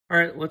All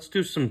right, let's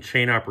do some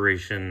chain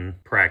operation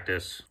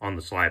practice on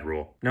the slide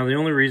rule. Now, the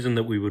only reason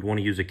that we would want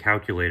to use a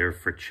calculator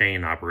for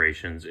chain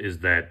operations is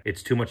that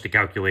it's too much to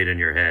calculate in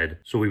your head,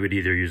 so we would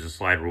either use a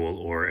slide rule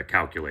or a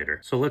calculator.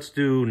 So let's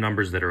do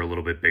numbers that are a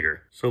little bit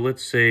bigger. So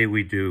let's say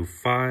we do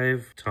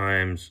 5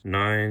 times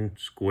 9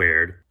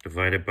 squared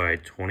divided by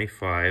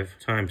 25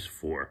 times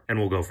 4, and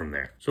we'll go from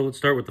there. So let's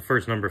start with the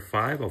first number,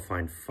 5. I'll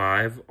find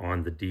 5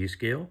 on the D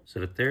scale,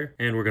 set it there,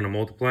 and we're going to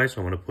multiply,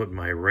 so I'm going to put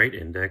my right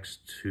index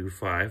to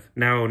 5.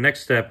 Now,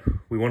 next step,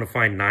 we want to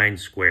find 9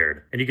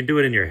 squared, and you can do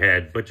it in your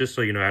head, but just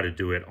so you know how to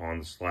do it on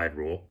the slide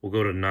rule, we'll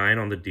go to 9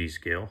 on the D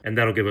scale, and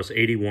that'll give us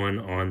 81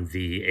 on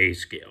the A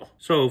scale.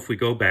 So if we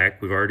go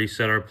back, we've already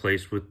set our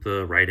place with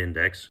the right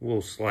index.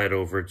 We'll slide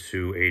over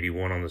to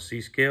 81 on the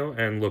C scale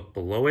and look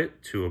below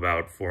it to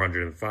about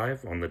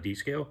 405 on the D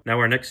scale. Now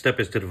our next step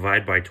is to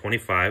divide by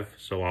 25,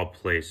 so I'll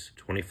place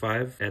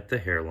 25 at the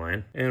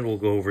hairline, and we'll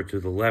go over to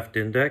the left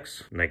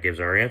index, and that gives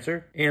our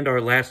answer. And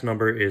our last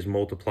number is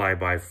multiply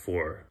by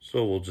 4,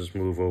 so we'll just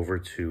move over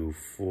to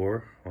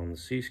 4 on the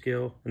C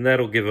scale, and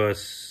that'll give us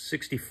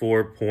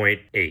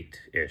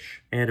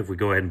 64.8-ish. And if we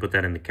go ahead and put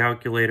that in the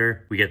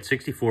calculator, we get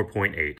 64.8.